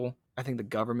simple. I think the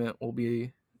government will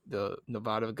be the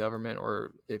Nevada government,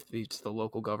 or if it's the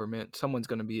local government, someone's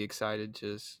going to be excited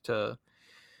just to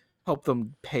help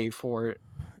them pay for it,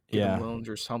 give them Yeah. loans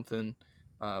or something.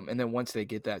 And then once they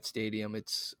get that stadium,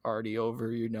 it's already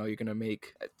over. You know, you're going to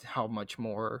make how much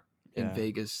more in Yeah.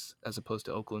 Vegas as opposed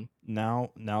to Oakland. Now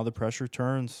the pressure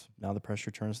turns. Now the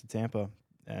pressure turns to Tampa,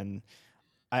 and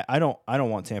I don't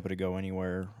want Tampa to go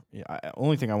anywhere.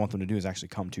 Only thing I want them to do is actually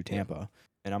come to Yeah. Tampa,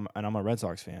 and I'm a Red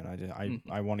Sox fan. Mhm.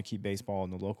 I want to keep baseball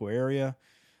in the local area,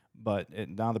 but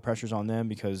now the pressure's on them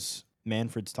because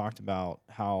Manfred's talked about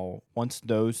how once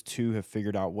those two have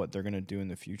figured out what they're going to do in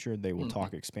the future, they will Mhm.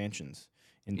 talk expansions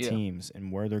in Yeah. teams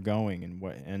and where they're going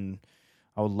and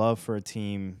I would love for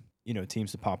teams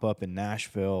to pop up in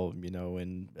Nashville,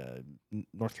 in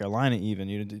North Carolina,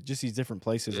 even, just these different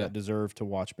places Yeah. that deserve to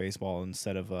watch baseball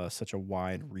instead of such a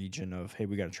wide region of, hey,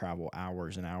 we got to travel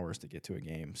hours and hours to get to a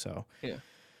game. So Yeah.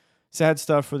 sad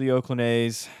stuff for the Oakland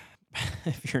A's.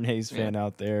 If you're an A's Yeah. fan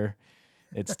out there,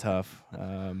 it's tough.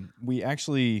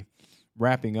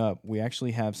 Wrapping up, we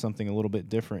actually have something a little bit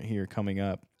different here coming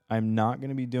up. I'm not going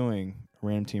to be doing a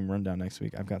random team rundown next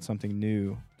week. I've got something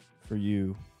new for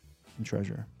you and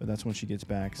Treasure, but that's when she gets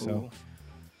back. So Ooh.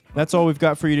 that's all we've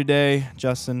got for you today.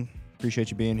 Justin, appreciate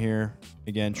you being here.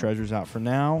 Again, Treasure's out for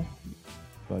now,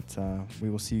 but we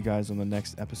will see you guys on the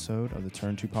next episode of the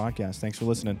Turn 2 podcast. Thanks for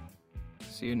listening.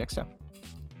 See you next time.